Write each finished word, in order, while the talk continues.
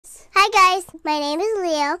Hi guys, my name is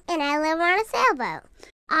Leo and I live on a sailboat.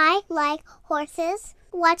 I like horses,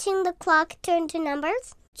 watching the clock turn to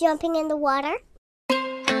numbers, jumping in the water.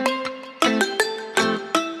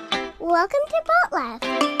 Welcome to Boat Life.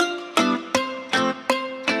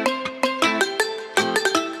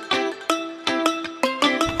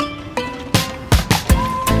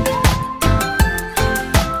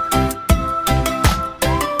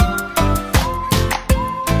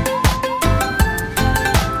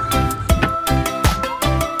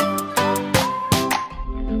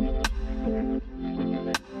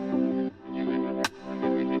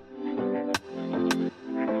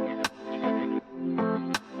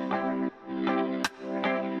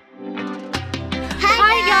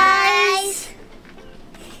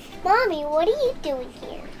 Mommy, what are you doing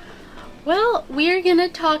here? Well, we're going to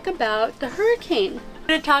talk about the hurricane. We're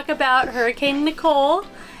going to talk about Hurricane Nicole,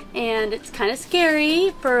 and it's kind of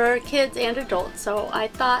scary for kids and adults, so I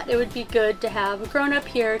thought it would be good to have a grown-up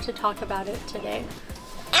here to talk about it today.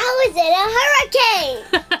 I was in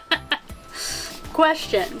a hurricane!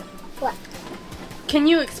 Question. What? Can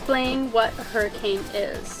you explain what a hurricane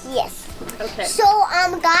is? Yes. Okay. So,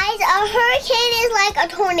 guys, a hurricane is like a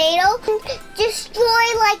tornado.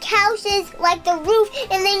 Destroy, like, houses, like the roof,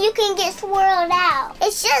 and then you can get swirled out.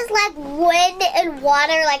 It's just like wind and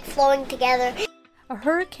water, like, flowing together. A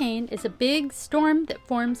hurricane is a big storm that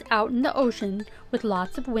forms out in the ocean with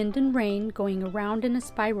lots of wind and rain going around in a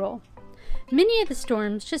spiral. Many of the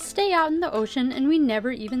storms just stay out in the ocean and we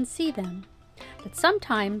never even see them. But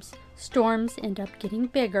sometimes storms end up getting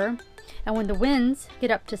bigger, and when the winds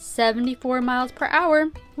get up to 74 miles per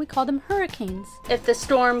hour, we call them hurricanes. If the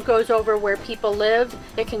storm goes over where people live,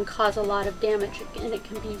 it can cause a lot of damage and it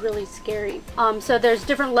can be really scary. So there's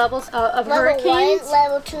different levels of hurricanes. Level 1,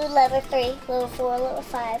 level 2, level 3, level 4, level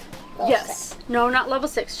 5. Yes. 6. No, not level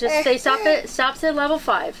 6. Just they stops at level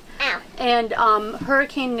 5. Ow. And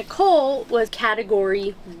Hurricane Nicole was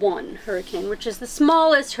Category 1 hurricane, which is the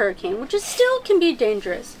smallest hurricane, which is still can be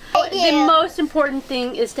dangerous. Yeah. The most important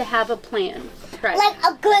thing is to have a plan. Right. Like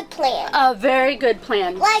a good plan. A very good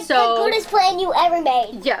plan. Like the goodest plan you ever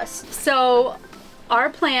made. Yes. So our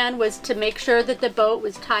plan was to make sure that the boat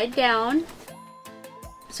was tied down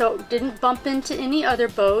so it didn't bump into any other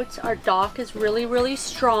boats. Our dock is really, really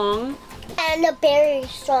strong. And a very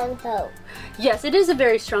strong boat. Yes, it is a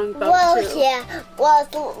very strong boat, too. Yeah. Well,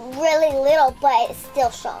 it's really little, but it's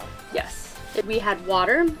still strong. Yes. We had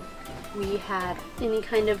water. We had any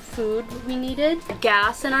kind of food we needed.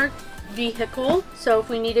 Gas in our vehicle. So if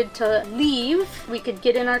we needed to leave, we could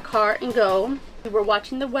get in our car and go. We were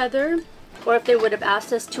watching the weather, or if they would have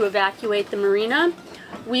asked us to evacuate the marina,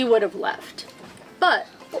 we would have left. But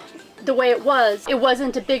the way it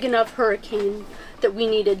wasn't a big enough hurricane that we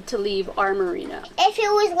needed to leave our marina. If it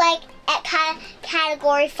was like at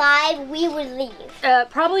Category 5, we would leave.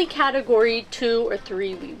 Probably Category 2 or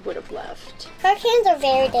 3 we would have left. Hurricanes are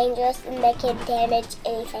very dangerous and they can damage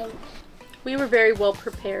anything. We were very well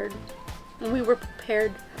prepared. And we were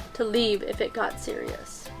prepared to leave if it got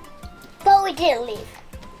serious. But we didn't leave.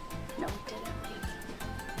 No, we didn't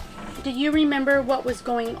leave. Do you remember what was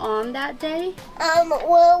going on that day?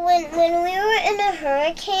 Well, when we were in a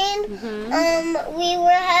hurricane, we were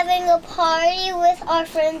having a party with our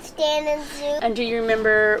friends Dan and Zoo. And do you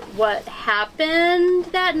remember what happened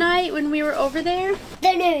that night when we were over there?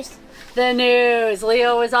 The news. The news.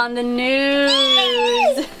 Leo was on the news.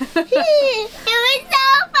 It was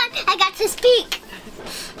so fun. I got to speak.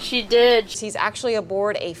 She did. He's actually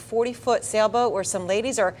aboard a 40-foot sailboat where some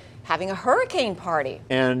ladies are having a hurricane party.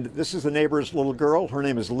 And this is the neighbor's little girl. Her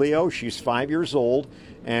name is Leo. She's 5 years old,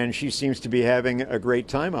 and she seems to be having a great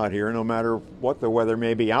time out here, no matter what the weather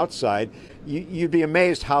may be outside. You'd be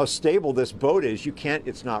amazed how stable this boat is.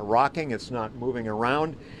 It's not rocking, it's not moving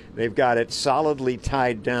around. They've got it solidly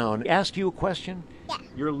tied down. Ask you a question? Yeah.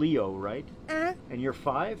 You're Leo, right? Uh-huh. And you're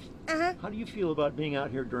 5? Uh-huh. How do you feel about being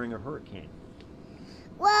out here during a hurricane?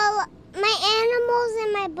 Well, my animals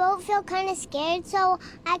in my boat feel kind of scared, so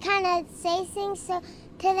I kind of say things to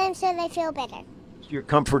them so they feel better. You're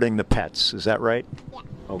comforting the pets, is that right? Yeah.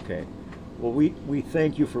 Okay. Well, we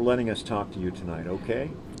thank you for letting us talk to you tonight,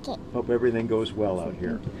 okay? Okay. Hope everything goes well out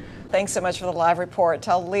here. Thanks so much for the live report.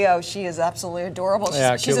 Tell Leo she is absolutely adorable.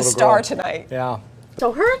 Yeah, She's a star tonight. Yeah.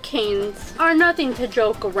 So hurricanes are nothing to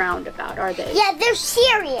joke around about, are they? Yeah, they're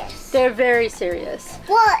serious. They're very serious.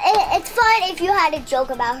 Well, it's fun if you had a joke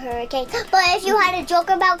about hurricanes, but if you had a joke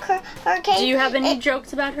about hurricanes... Do you have any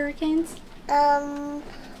jokes about hurricanes?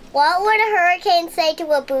 What would a hurricane say to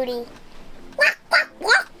a booty? Quack, quack,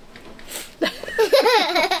 quack.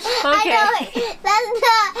 Okay.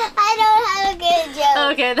 I don't have a good joke.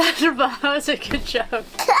 Okay, that was a good joke.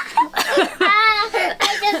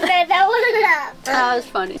 I just made that one up. That was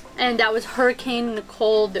funny. And that was Hurricane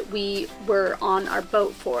Nicole that we were on our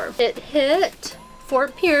boat for. It hit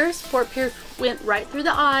Fort Pierce. Fort Pierce went right through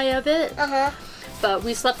the eye of it. But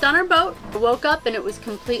we slept on our boat, woke up, and it was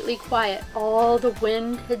completely quiet. All the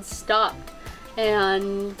wind had stopped.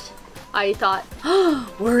 And I thought,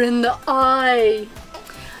 oh, we're in the eye.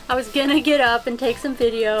 I was gonna get up and take some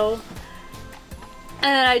video.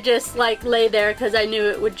 And I just like lay there because I knew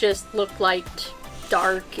it would just look like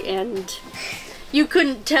dark and you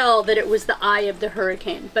couldn't tell that it was the eye of the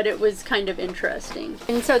hurricane, but it was kind of interesting.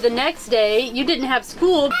 And so the next day, you didn't have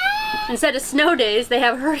school. Instead of snow days, they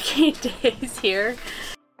have hurricane days here.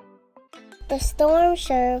 The storm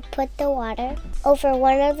sure put the water over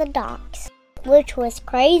one of the docks, which was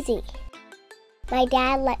crazy. My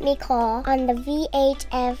dad let me call on the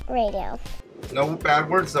VHF radio. No bad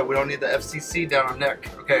words though, we don't need the FCC down our neck.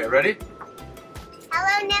 Okay, ready?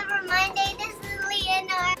 Hello, Never Monday, this is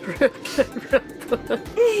Leonard.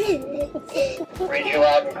 Read you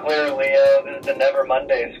loud and clear, Leo. This is the Never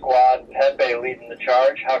Monday squad. Pepe leading the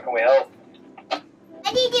charge. How can we help?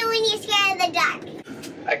 What do you do when you're scared of the dark?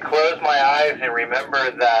 I close my eyes and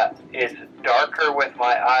remember that it's darker with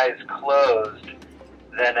my eyes closed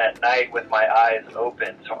than at night with my eyes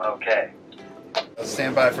open, so I'm okay.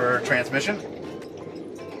 Stand by for transmission.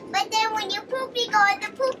 But then when you poopy go in the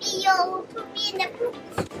poopy, you'll poopy in the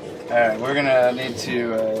poopy. Alright, we're gonna need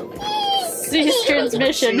to Cease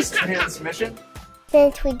transmission. cease transmission.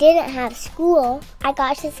 Since we didn't have school, I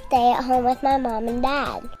got to stay at home with my mom and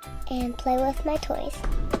dad and play with my toys.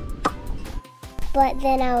 But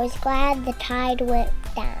then I was glad the tide went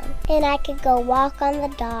down and I could go walk on the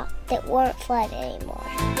dock that weren't flooded anymore.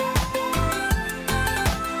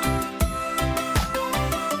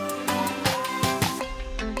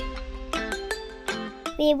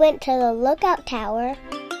 We went to the lookout tower.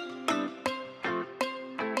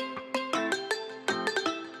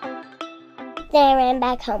 Then I ran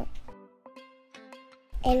back home.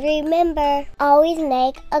 And remember, always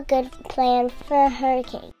make a good plan for a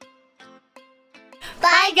hurricane.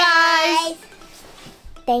 Bye guys!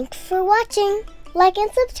 Thanks for watching. Like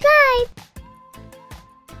and subscribe.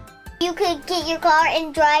 You could get your car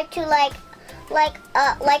and drive to like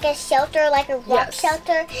a shelter, like a rock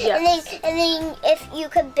shelter, Yes. and then if you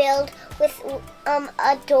could build with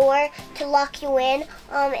a door to lock you in,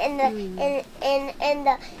 in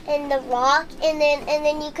the rock, and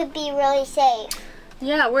then you could be really safe.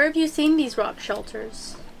 Yeah, where have you seen these rock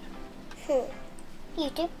shelters?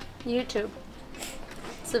 YouTube. YouTube.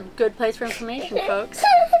 It's a good place for information, folks.